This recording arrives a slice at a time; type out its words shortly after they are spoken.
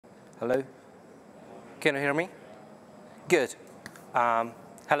Hello? Can you hear me? Good. Hello,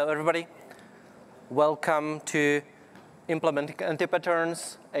 everybody. Welcome to Implementing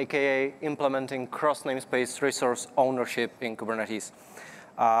Anti-Patterns, aka Implementing Cross-namespace Resource Ownership in Kubernetes.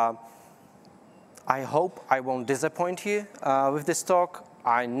 I hope I won't disappoint you with this talk.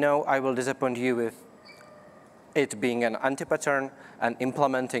 I know I will disappoint you with it being an anti-pattern and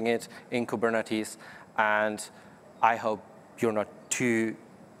implementing it in Kubernetes. And I hope you're not too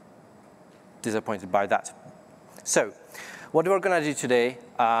disappointed by that. So what we're going to do today,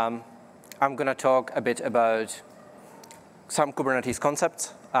 I'm going to talk a bit about some Kubernetes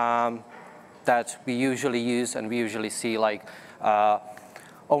concepts that we usually use and we usually see, like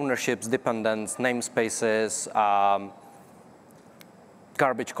ownerships, dependence, namespaces,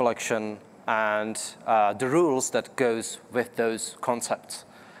 garbage collection, and the rules that goes with those concepts.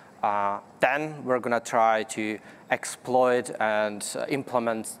 Then we're going to try to exploit and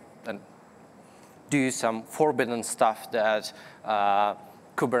implement and do some forbidden stuff that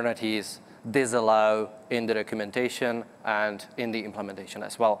Kubernetes disallow in the documentation and in the implementation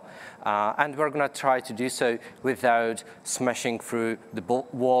as well. And we're going to try to do so without smashing through the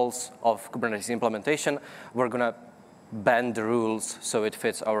walls of Kubernetes implementation. We're going to bend the rules so it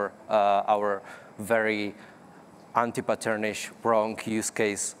fits our very anti-patternish wrong use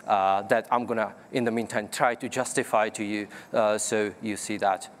case that I'm going to, in the meantime, try to justify to you so you see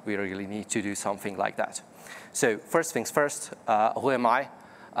that we really need to do something like that. So first things first, who am I?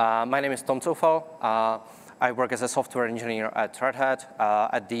 My name is Coufal. I work as a software engineer at Red Hat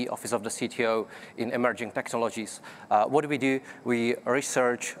at the Office of the CTO in Emerging Technologies. What do? We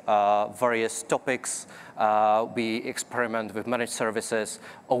research various topics. We experiment with managed services,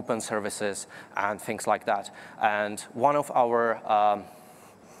 open services, and things like that. And one of our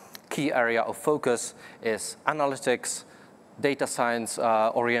key area of focus is analytics, data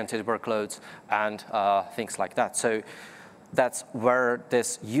science-oriented workloads, and things like that. So that's where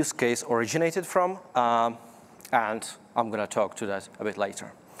this use case originated from. And I'm going to talk to that a bit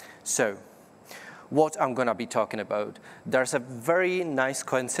later. So what I'm going to be talking about, there's a very nice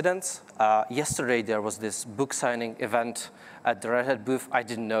coincidence. Yesterday, there was this book signing event at the Red Hat booth. I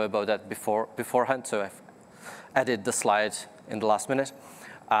didn't know about that beforehand, so I've added the slide in the last minute,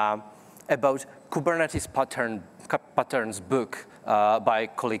 about Kubernetes patterns book by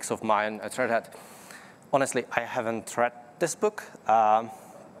colleagues of mine at Red Hat. Honestly, I haven't read this book.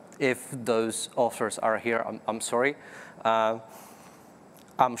 If those authors are here, I'm sorry. I'm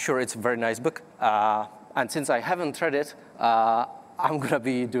sure it's a very nice book. And since I haven't read it, I'm going to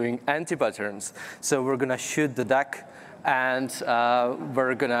be doing anti-patterns. So we're going to shoot the duck, and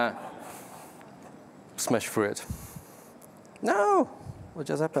we're going to smash through it. No! What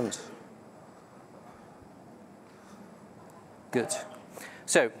just happened? Good.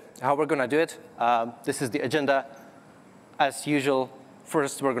 So how we're going to do it, this is the agenda. As usual,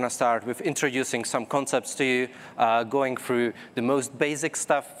 first, we're going to start with introducing some concepts to you, going through the most basic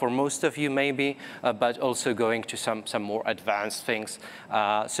stuff for most of you, maybe, but also going to some more advanced things.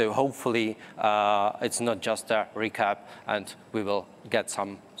 So hopefully, it's not just a recap, and we will get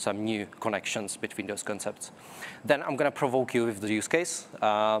some new connections between those concepts. Then I'm going to provoke you with the use case.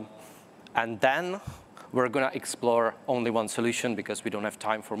 And then we're going to explore only one solution, because we don't have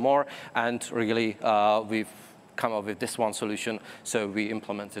time for more. And really, we've come up with this one solution, so we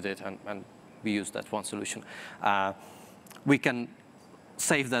implemented it and we used that one solution. We can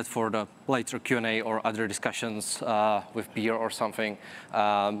save that for the later Q&A or other discussions with beer or something,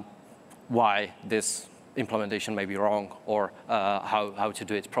 why this implementation may be wrong or how to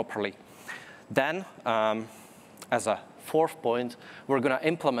do it properly. Then, as a fourth point, we're going to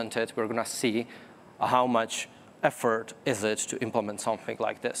implement it. We're going to see how much effort is it to implement something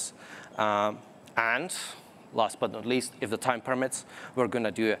like this. And last but not least, if the time permits, we're going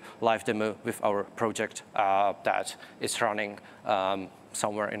to do a live demo with our project that is running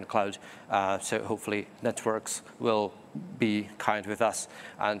somewhere in the cloud. So hopefully networks will be kind with us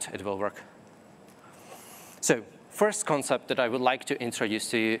and it will work. So first concept that I would like to introduce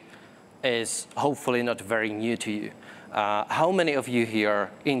to you is hopefully not very new to you. How many of you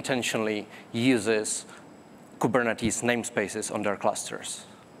here intentionally uses Kubernetes namespaces on their clusters?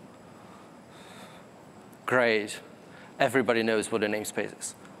 Great. Everybody knows what a namespace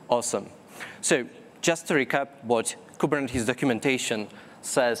is. Awesome. So just to recap what Kubernetes documentation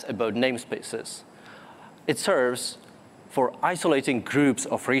says about namespaces. It serves for isolating groups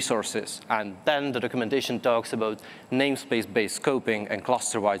of resources. And then the documentation talks about namespace-based scoping and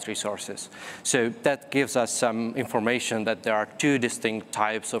cluster-wide resources. So that gives us some information that there are two distinct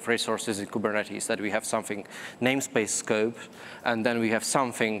types of resources in Kubernetes, that we have something namespace scoped, and then we have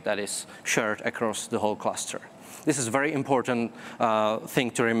something that is shared across the whole cluster. This is a very important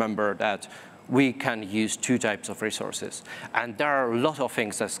thing to remember, that we can use two types of resources. And there are a lot of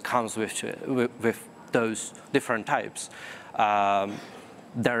things that comes with those different types.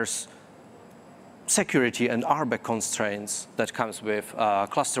 There's security and RBAC constraints that comes with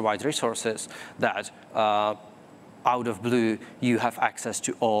cluster-wide resources, that out of blue, you have access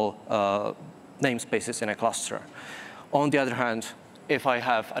to all namespaces in a cluster. On the other hand, if I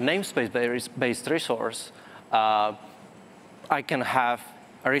have a namespace-based resource, I can have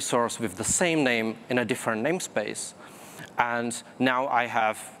a resource with the same name in a different namespace. And now I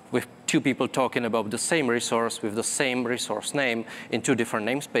have, with two people talking about the same resource with the same resource name in two different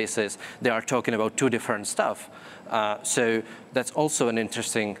namespaces, they are talking about two different stuff. So that's also an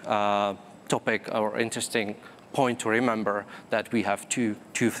interesting topic or interesting point to remember, that we have two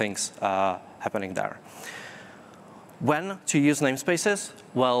things happening there. When to use namespaces?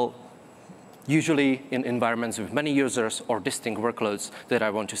 Well, usually in environments with many users or distinct workloads that I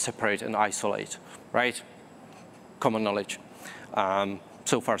want to separate and isolate, right? Common knowledge.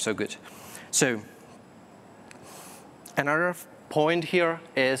 So far, so good. So another point here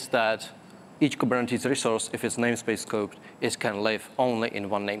is that each Kubernetes resource, if it's namespace scoped, it can live only in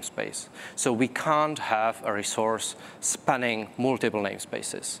one namespace. So we can't have a resource spanning multiple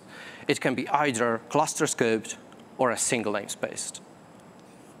namespaces. It can be either cluster scoped or a single namespace.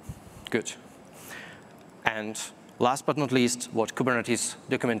 Good. And last but not least, what Kubernetes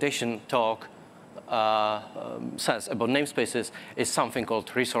documentation talk says about namespaces is something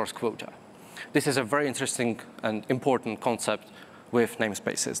called resource quota. This is a very interesting and important concept with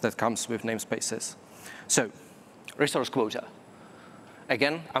namespaces, that comes with namespaces. So, resource quota.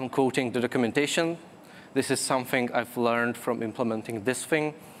 Again, I'm quoting the documentation. This is something I've learned from implementing this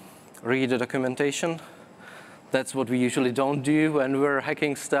thing. Read the documentation. That's what we usually don't do when we're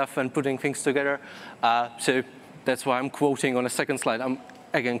hacking stuff and putting things together. So that's why I'm quoting on a second slide. I'm,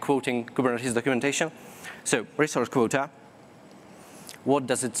 again, quoting Kubernetes documentation. So resource quota, what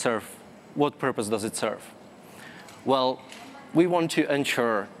does it serve? What purpose does it serve? Well, we want to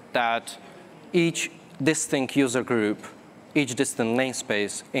ensure that each distinct user group, each distinct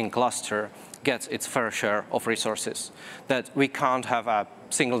namespace in cluster gets its fair share of resources. That we can't have a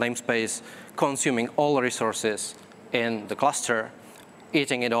single namespace consuming all resources in the cluster,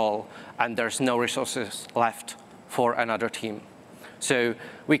 eating it all, and there's no resources left for another team. So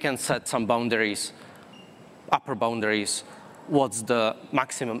we can set some boundaries, upper boundaries, what's the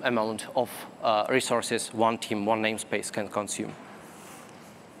maximum amount of resources one team, one namespace can consume.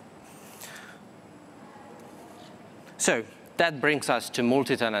 So that brings us to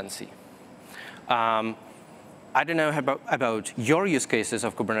multi-tenancy. I don't know about your use cases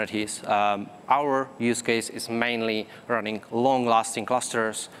of Kubernetes. Our use case is mainly running long-lasting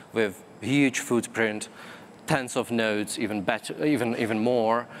clusters with huge footprint, tens of nodes, even better, even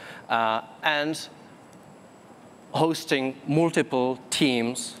more, and hosting multiple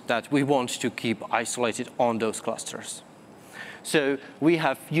teams that we want to keep isolated on those clusters. So we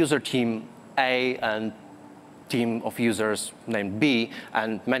have user team A and team of users named B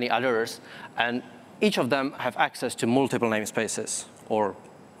and many others, and each of them have access to multiple namespaces, or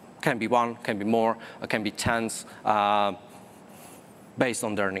can be one, can be more, or can be tens, based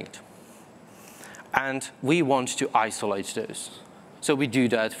on their need. And we want to isolate those. So we do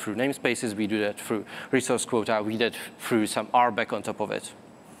that through namespaces, we do that through resource quota, we do that through some RBAC on top of it.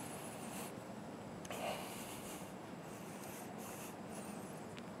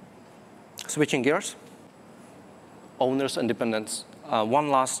 Switching gears, owners and dependents. One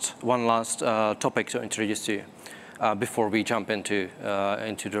last topic to introduce to you before we jump into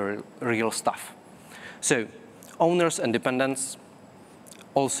the real stuff. So owners and dependents,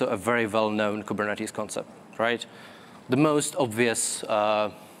 also a very well-known Kubernetes concept, right? The most obvious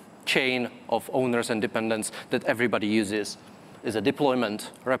chain of owners and dependents that everybody uses is a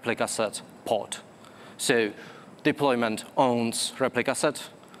deployment, replica set, pod. So deployment owns replica set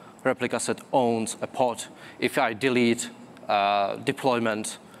owns a pod. If I delete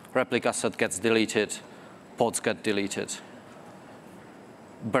deployment, replica set gets deleted, pods get deleted.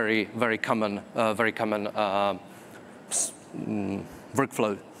 Very common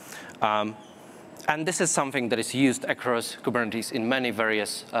workflow. And this is something that is used across Kubernetes in many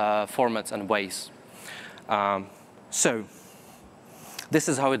various formats and ways. So this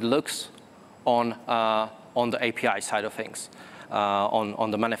is how it looks on on the API side of things,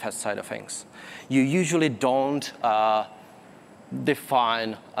 on the manifest side of things. You usually don't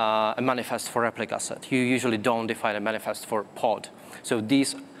define a manifest for replica set. You usually don't define a manifest for pod. So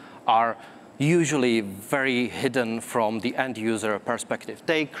these are usually very hidden from the end user perspective.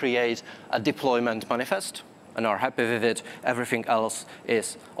 They create a deployment manifest and are happy with it. Everything else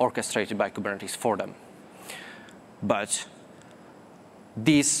is orchestrated by Kubernetes for them. But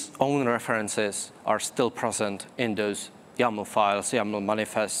these own references are still present in those YAML files, YAML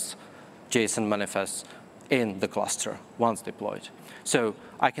manifests, JSON manifests in the cluster once deployed. So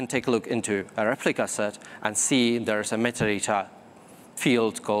I can take a look into a replica set and see there's a metadata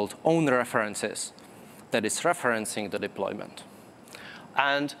field called own references that is referencing the deployment.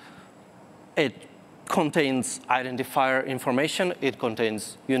 And it contains identifier information. It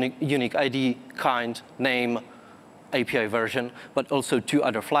contains unique ID, kind, name, API version, but also 2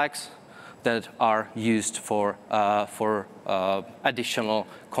 other flags that are used for additional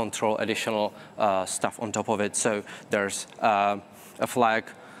control, additional stuff on top of it. So there's a flag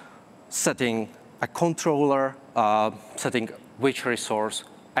setting a controller, setting which resource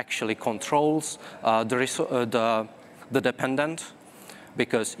actually controls the dependent,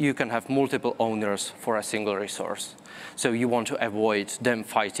 because you can have multiple owners for a single resource. So you want to avoid them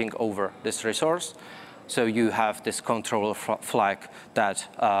fighting over this resource. So you have this controller flag that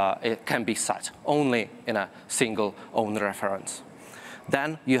it can be set only in a single owner reference.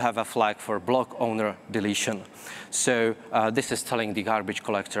 Then you have a flag for block owner deletion. So this is telling the garbage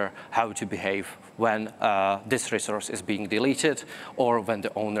collector how to behave when this resource is being deleted or when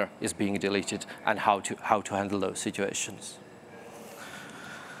the owner is being deleted, and how to handle those situations.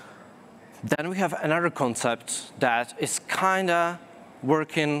 Then we have another concept that is kind of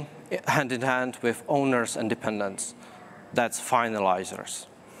working hand in hand with owners and dependents. That's finalizers.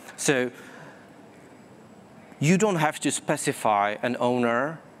 So you don't have to specify an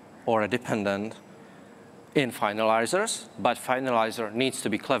owner or a dependent in finalizers, but finalizer needs to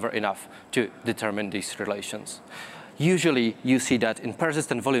be clever enough to determine these relations. Usually you see that in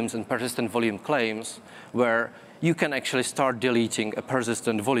persistent volumes and persistent volume claims, where you can actually start deleting a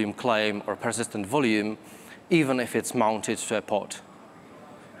persistent volume claim or persistent volume even if it's mounted to a pod.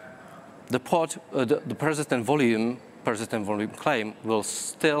 The persistent volume claim will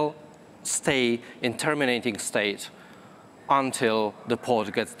still stay in terminating state until the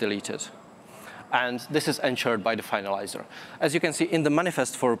pod gets deleted. And this is ensured by the finalizer. As you can see in the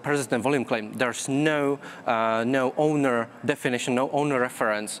manifest for persistent volume claim, there's no owner definition, no owner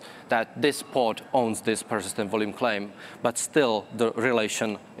reference that this pod owns this persistent volume claim, but still the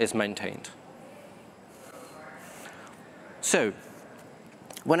relation is maintained. So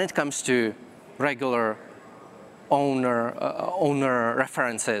when it comes to regular owner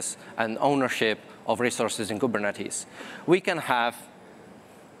references and ownership of resources in Kubernetes, we can have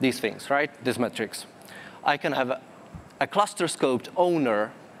these things, right? These metrics. I can have a cluster scoped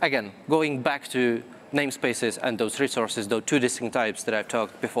owner, again, going back to namespaces and those resources, those 2 distinct types that I've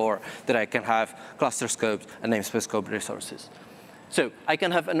talked before, that I can have cluster scoped and namespace scoped resources. So I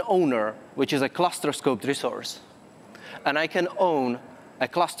can have an owner, which is a cluster scoped resource, and I can own a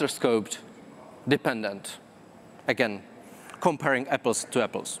cluster scoped dependent. Again, comparing apples to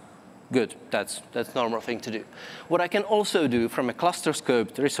apples. Good, that's normal thing to do. What I can also do from a cluster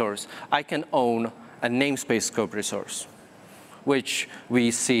scoped resource, I can own a namespace scoped resource, which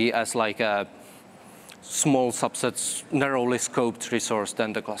we see as like a small subset, narrowly scoped resource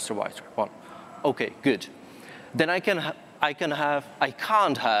than the cluster-wide one. Okay, good. Then I can't have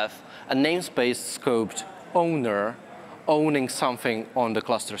a namespace scoped owner owning something on the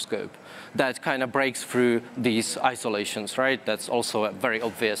cluster scope. That kind of breaks through these isolations, right? That's also a very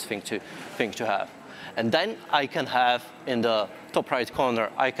obvious thing to have. And then I can have, in the top right corner,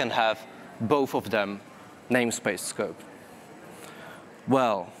 I can have both of them namespace scope.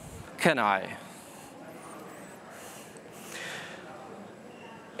 Well, can I?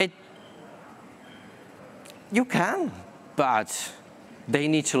 You can, but they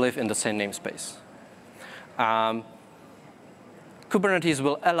need to live in the same namespace. Kubernetes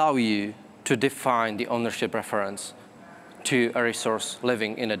will allow you to define the ownership reference to a resource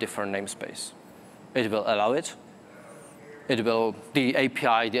living in a different namespace. It will allow it. The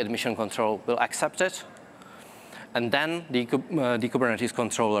API, the admission control, will accept it. And then the Kubernetes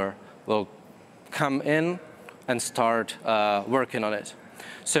controller will come in and start working on it.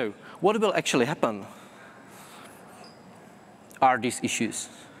 So what will actually happen are these issues.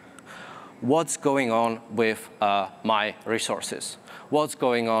 What's going on with my resources? What's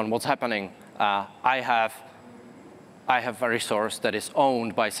going on? What's happening? I have I have a resource that is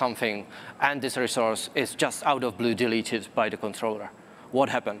owned by something, and this resource is just out of blue deleted by the controller. What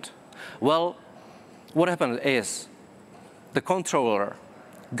happened? Well, what happened is the controller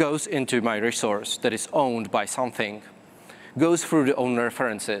goes into my resource that is owned by something, goes through the owner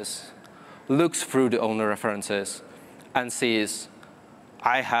references, looks through the owner references, and sees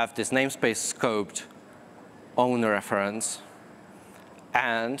I have this namespace scoped owner reference,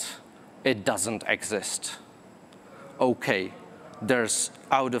 and it doesn't exist. OK,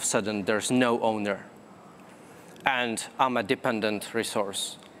 out of sudden, there's no owner. And I'm a dependent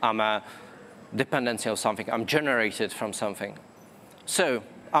resource. I'm a dependency of something. I'm generated from something. So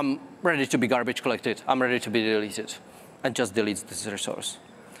I'm ready to be garbage collected. I'm ready to be deleted. And just deletes this resource.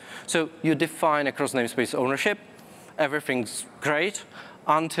 So you define a cross-namespace ownership. Everything's great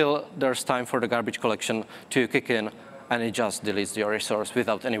until there's time for the garbage collection to kick in, and it just deletes your resource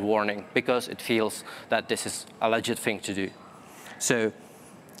without any warning because it feels that this is a legit thing to do. So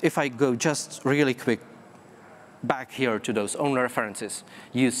if I go just really quick back here to those owner references,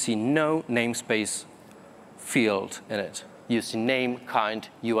 you see no namespace field in it. You see name, kind,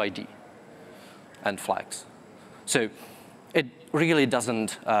 UID, and flags. So it really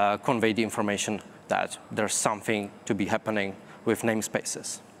doesn't convey the information that there's something to be happening with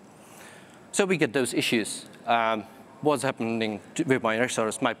namespaces. So we get those issues. What's happening with my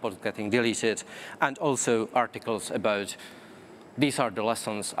resource, my pod getting deleted, and also articles about these are the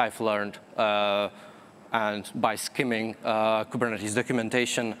lessons I've learned and by skimming Kubernetes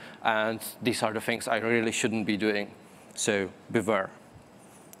documentation, and these are the things I really shouldn't be doing. So beware.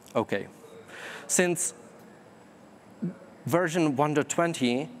 OK. Since version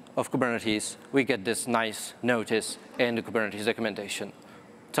 1.20 of Kubernetes, we get this nice notice in the Kubernetes documentation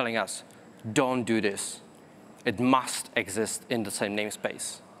telling us, don't do this. It must exist in the same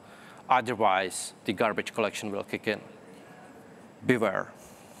namespace. Otherwise, the garbage collection will kick in. Beware.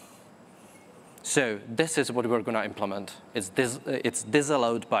 So this is what we're going to implement. It's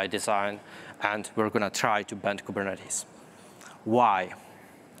disallowed by design, and we're going to try to ban Kubernetes. Why?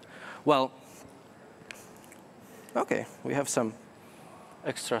 Well, OK, we have some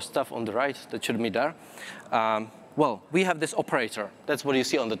extra stuff on the right that should be there. Well, we have this operator. That's what you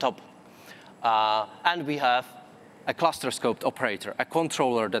see on the top. And we have a cluster scoped operator, a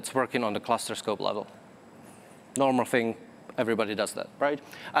controller that's working on the cluster scope level. Normal thing, everybody does that, right?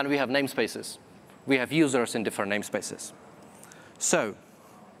 And we have namespaces. We have users in different namespaces. So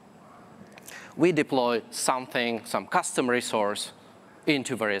we deploy something, some custom resource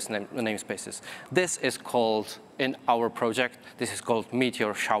into various namespaces. This is called, in our project, this is called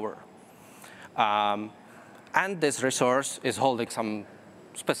Meteor Shower. And this resource is holding some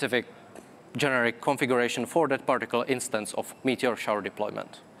specific generic configuration for that particular instance of Meteor Shower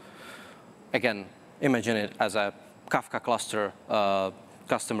deployment. Again, imagine it as a Kafka cluster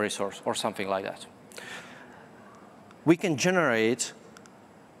custom resource or something like that. We can generate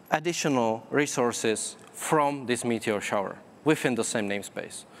additional resources from this Meteor Shower within the same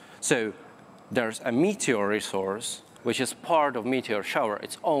namespace. So there's a Meteor resource, which is part of Meteor Shower.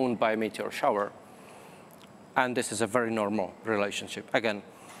 It's owned by Meteor Shower. And this is a very normal relationship. Again,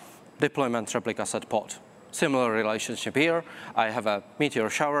 deployment replica set pod. Similar relationship here. I have a Meteor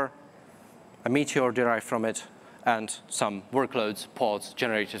Shower, a Meteor derived from it, and some workloads, pods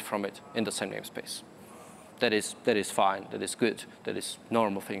generated from it in the same namespace. That is fine. That is good. That is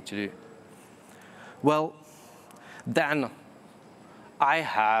normal thing to do. Well, then I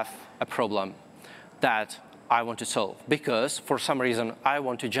have a problem that I want to solve, because for some reason I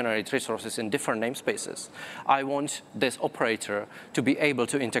want to generate resources in different namespaces. I want this operator to be able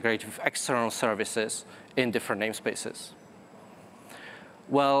to integrate with external services in different namespaces.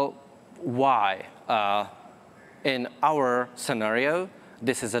 Well, why? In our scenario,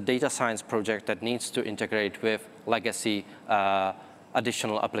 this is a data science project that needs to integrate with legacy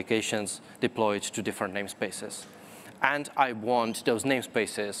additional applications deployed to different namespaces. And I want those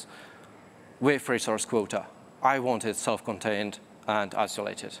namespaces with resource quota. I want it self-contained and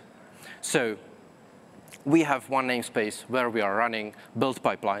isolated. So we have one namespace where we are running build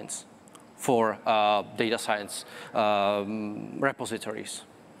pipelines for data science repositories.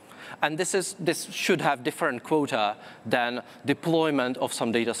 And this should have different quota than deployment of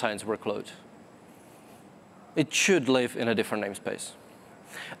some data science workload. It should live in a different namespace.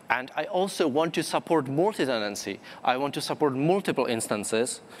 And I also want to support multi-tenancy. I want to support multiple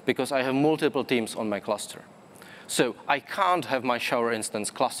instances because I have multiple teams on my cluster. So I can't have my shower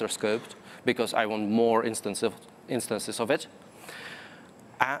instance cluster scoped because I want more instances of it.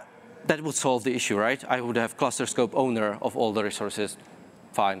 That would solve the issue, right? I would have cluster scope owner of all the resources.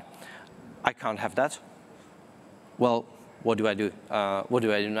 Fine. I can't have that. Well, what do I do? What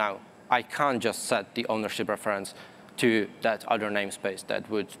do I do now? I can't just set the ownership reference to that other namespace that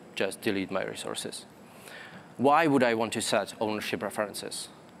would just delete my resources. Why would I want to set ownership references?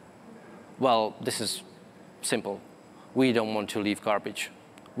 Well, this is simple. We don't want to leave garbage.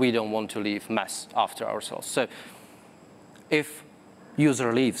 We don't want to leave mess after ourselves. So if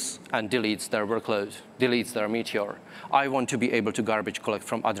user leaves and deletes their workload, deletes their Meteor, I want to be able to garbage collect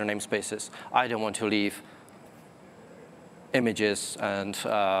from other namespaces. I don't want to leave images and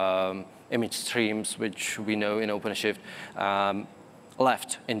image streams, which we know in OpenShift,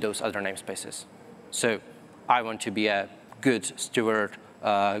 left in those other namespaces. So I want to be a good steward,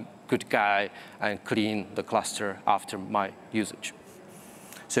 good guy, and clean the cluster after my usage.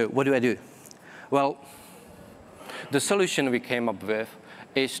 So what do I do? Well, the solution we came up with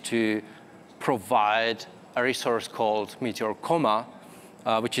is to provide a resource called Meteor comma,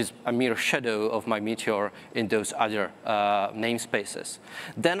 which is a mere shadow of my Meteor in those other namespaces.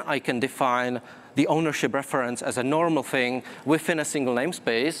 Then I can define the ownership reference as a normal thing within a single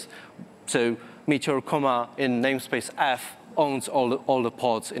namespace. So Meteor comma in namespace F owns all the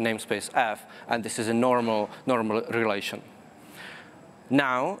pods in namespace F, and this is a normal relation.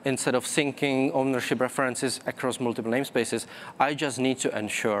 Now, instead of syncing ownership references across multiple namespaces, I just need to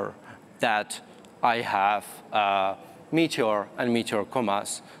ensure that I have Meteor and Meteor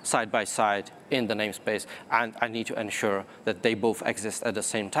commas side by side in the namespace, and I need to ensure that they both exist at the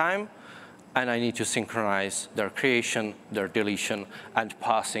same time, and I need to synchronize their creation, their deletion, and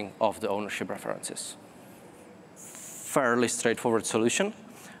passing of the ownership references. Fairly straightforward solution,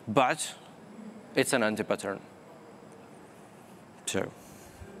 but it's an anti-pattern. So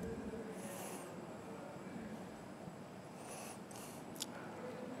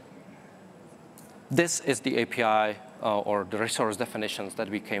this is the API or the resource definitions that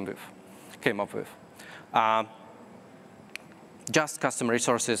we came up with. Just custom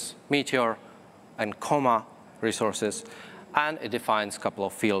resources, Meteor and comma resources, and it defines a couple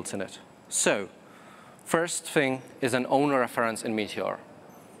of fields in it. So first thing is an owner reference in Meteor.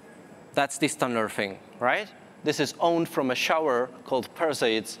 That's the standard thing, right? This is owned from a shower called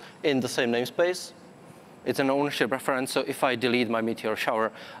Perseids in the same namespace. It's an ownership reference, so if I delete my Meteor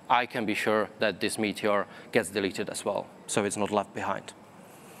shower, I can be sure that this Meteor gets deleted as well, so it's not left behind.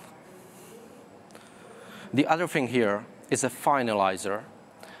 The other thing here is a finalizer,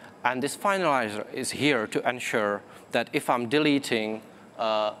 and this finalizer is here to ensure that if I'm deleting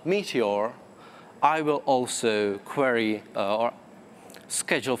Meteor, I will also query or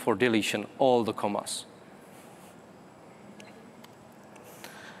schedule for deletion all the commas.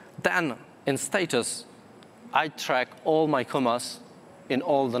 Then, in status, I track all my commas in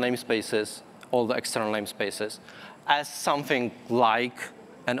all the namespaces, all the external namespaces, as something like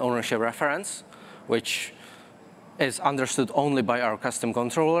an ownership reference, which is understood only by our custom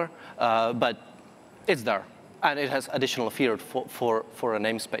controller, but it's there, and it has additional field for a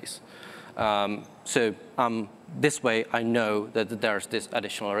namespace. So this way, I know that there's this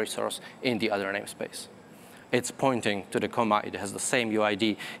additional resource in the other namespace. It's pointing to the comma. It has the same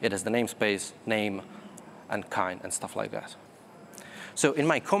UID. It has the namespace, name, and kind, and stuff like that. So in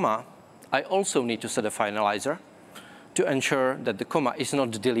my comma, I also need to set a finalizer to ensure that the comma is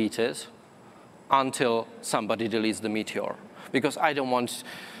not deleted until somebody deletes the Meteor, because I don't want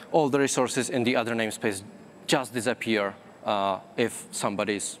all the resources in the other namespace just disappear if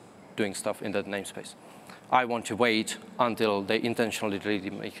somebody's doing stuff in that namespace. I want to wait until they intentionally delete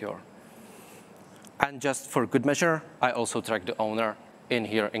the Meteor. And just for good measure, I also track the owner in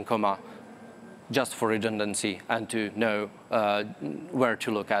here in comma, just for redundancy and to know where to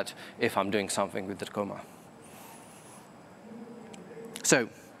look at if I'm doing something with the comma. So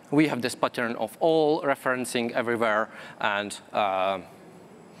we have this pattern of all referencing everywhere, and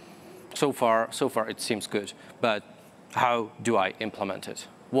so far it seems good. But how do I implement it?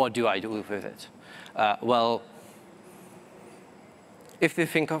 What do I do with it? Well, if we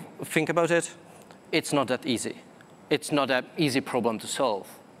think about it, it's not that easy. It's not an easy problem to solve.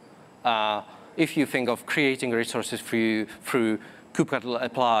 If you think of creating resources through kubectl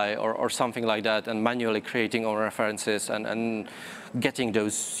apply or something like that, and manually creating our references and getting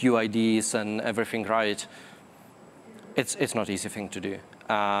those UIDs and everything right, it's not an easy thing to do.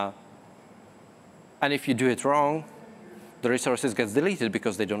 And if you do it wrong, the resources get deleted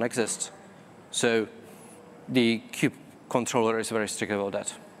because they don't exist. So the kube controller is very strict about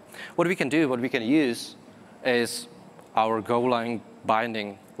that. What we can do, what we can use, is our Golang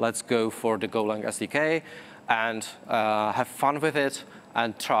binding. Let's go for the Golang SDK and have fun with it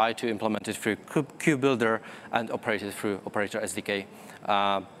and try to implement it through KubeBuilder and operate it through Operator SDK.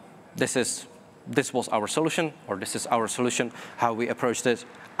 This is this was our solution, or this is our solution, how we approached it.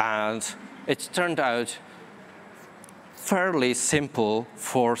 And it turned out fairly simple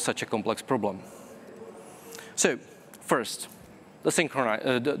for such a complex problem. So first, the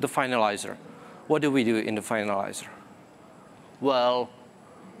finalizer. What do we do in the finalizer? Well,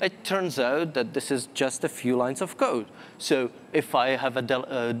 it turns out that this is just a few lines of code. So if I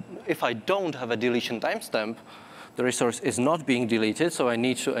don't have a deletion timestamp, the resource is not being deleted, so I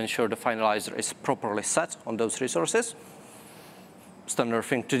need to ensure the finalizer is properly set on those resources. Standard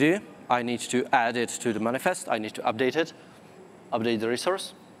thing to do. I need to add it to the manifest. I need to update it, update the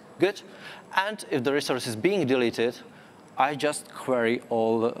resource. Good. And if the resource is being deleted, I just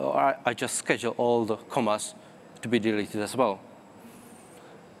I just schedule all the commas to be deleted as well.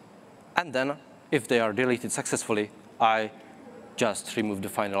 And then, if they are deleted successfully, I just remove the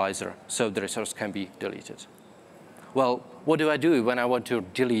finalizer, so the resource can be deleted. Well, what do I do when I want to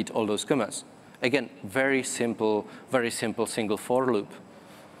delete all those commas? Again, very simple single for loop.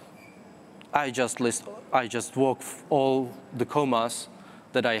 I just walk all the commas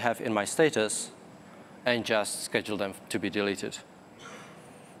that I have in my status and just schedule them to be deleted.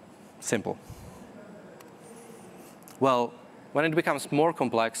 Simple. Well, when it becomes more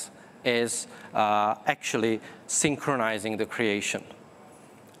complex, is actually synchronizing the creation.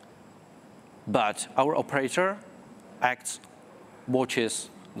 But our operator watches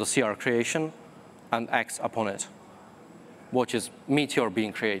the CR creation and acts upon it, watches Meteor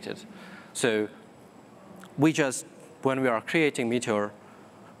being created. So when we are creating Meteor,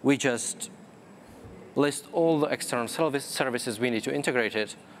 we just list all the external services we need to integrate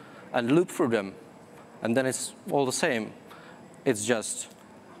it and loop through them. And then it's all the same. It's just,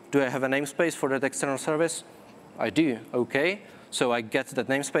 do I have a namespace for that external service? I do, OK. So I get that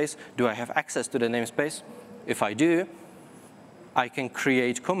namespace. Do I have access to the namespace? If I do, I can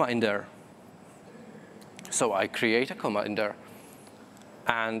create comma in there. So I create a comma in there.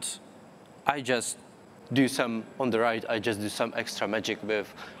 And I just do some, on the right, I just do some extra magic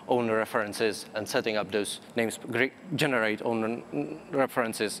with owner references and setting up those names, generate owner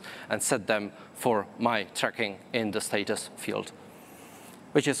references and set them for my tracking in the status field,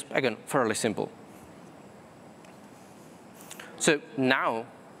 which is, again, fairly simple. So now,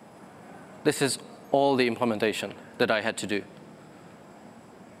 this is all the implementation that I had to do.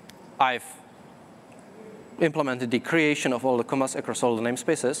 I've implemented the creation of all the commas across all the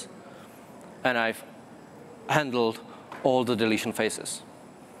namespaces, and I've handled all the deletion phases.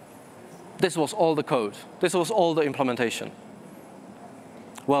 This was all the code. This was all the implementation.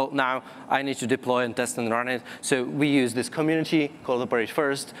 Well, now I need to deploy and test and run it. So we use this community called Operate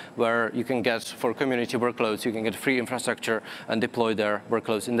First, where you can get, for community workloads, you can get free infrastructure and deploy their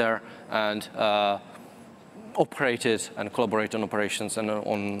workloads in there and operate it and collaborate on operations and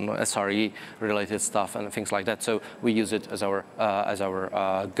on SRE-related stuff and things like that. So we use it as our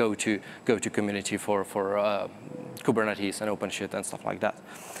go-to community for Kubernetes and OpenShift and stuff like that.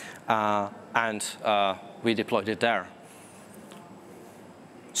 And we deployed it there.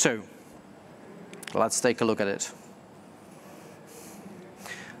 So let's take a look at it.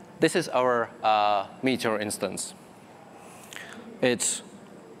 This is our Meteor instance. It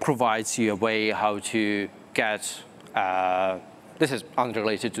provides you a way how to get, this is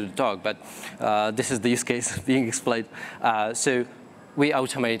unrelated to the talk, but this is the use case being explained. So we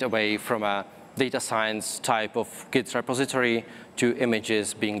automate away from a data science type of Git repository to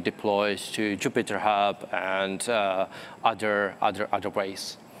images being deployed to Jupyter Hub and other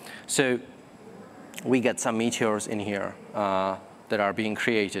ways. So we get some meteors in here that are being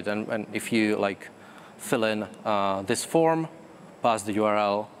created. And if you fill in this form, pass the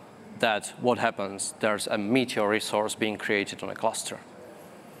URL, that what happens, there's a Meteor resource being created on a cluster.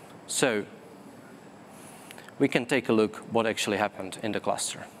 So we can take a look what actually happened in the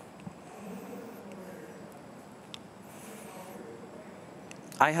cluster.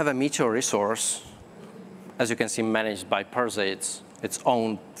 I have a Meteor resource, as you can see, managed by Parse. It's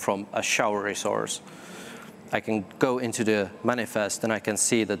owned from a shower resource. I can go into the manifest, and I can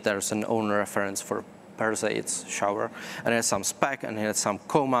see that there's an owner reference for Parse shower, and it has some spec, and it has some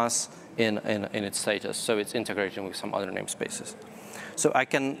commas in its status. So it's integrating with some other namespaces. So I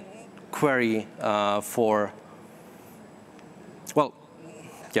can query for, well,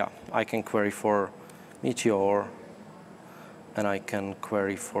 yeah, I can query for Meteor, and I can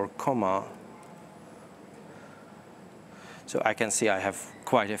query for comma. So I can see I have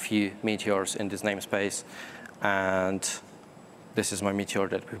quite a few meteors in this namespace, and this is my meteor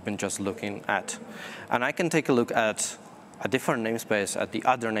that we've been just looking at. And I can take a look at a different namespace at the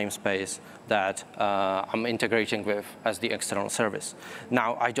other namespace that I'm integrating with as the external service.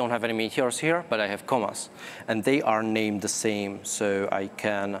 Now, I don't have any meteors here, but I have commas. And they are named the same, so I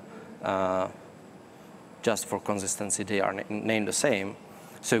can, just for consistency, they are named the same.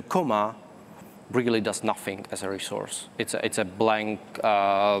 So comma really does nothing as a resource. It's a blank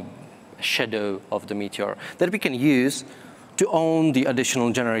shadow of the meteor that we can use to own the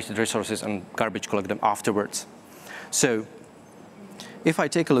additional generated resources and garbage collect them afterwards. So if I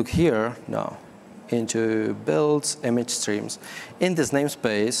take a look here now into builds, image streams, in this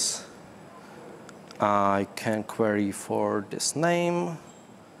namespace, I can query for this name.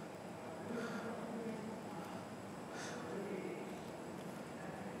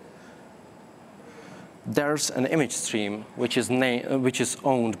 There's an image stream which is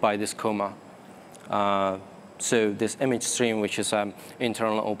owned by this comma. So this image stream, which is an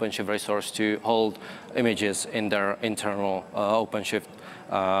internal OpenShift resource to hold images in their internal OpenShift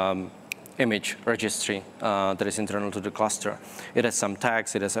image registry that is internal to the cluster. It has some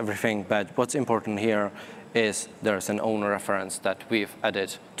tags, it has everything, but what's important here is there's an owner reference that we've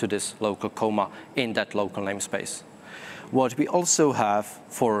added to this local comma in that local namespace. What we also have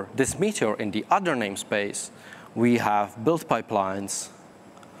for this meteor in the other namespace, we have build pipelines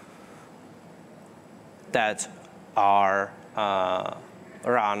that are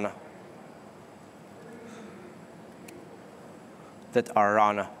run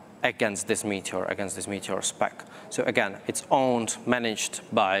against this meteor spec. So again, it's owned, managed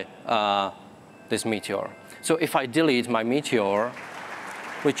by this meteor. So if I delete my meteor,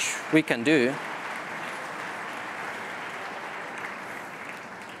 which we can do,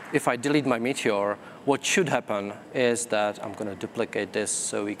 if I delete my meteor, what should happen is that I'm going to duplicate this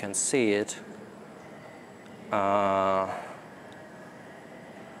so we can see it. All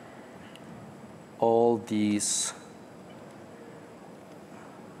these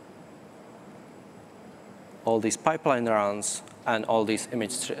pipeline runs and all this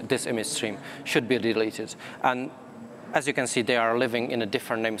image stream should be deleted. And as you can see, they are living in a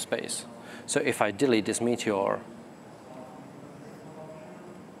different namespace. So if I delete this meteor,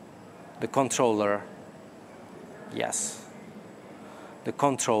 the controller, yes, the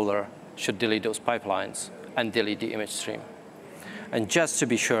controller should delete those pipelines and delete the image stream. And just to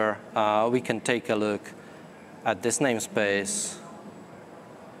be sure, we can take a look at this namespace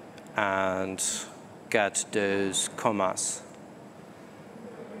and get those commas.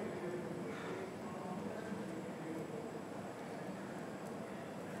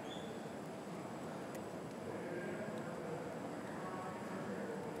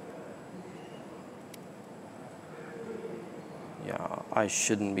 Yeah, I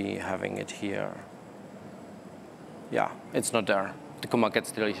shouldn't be having it here. Yeah, it's not there. The comma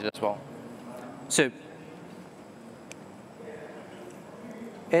gets deleted as well. So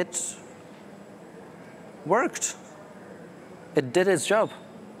it worked. It did its job.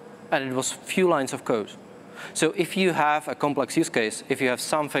 And it was few lines of code. So if you have a complex use case, if you have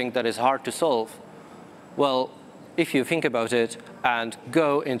something that is hard to solve, well, if you think about it and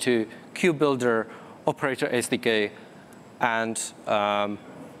go into KubeBuilder operator SDK and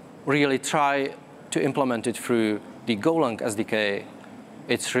really try to implement it through the Golang SDK,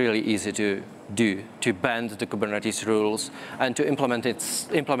 it's really easy to do, to bend the Kubernetes rules and to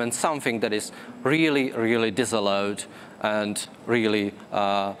implement something that is really, really disallowed and really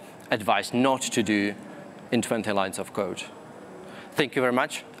advised not to do in 20 lines of code. Thank you very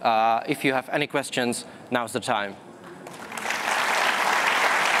much. If you have any questions, now's the time.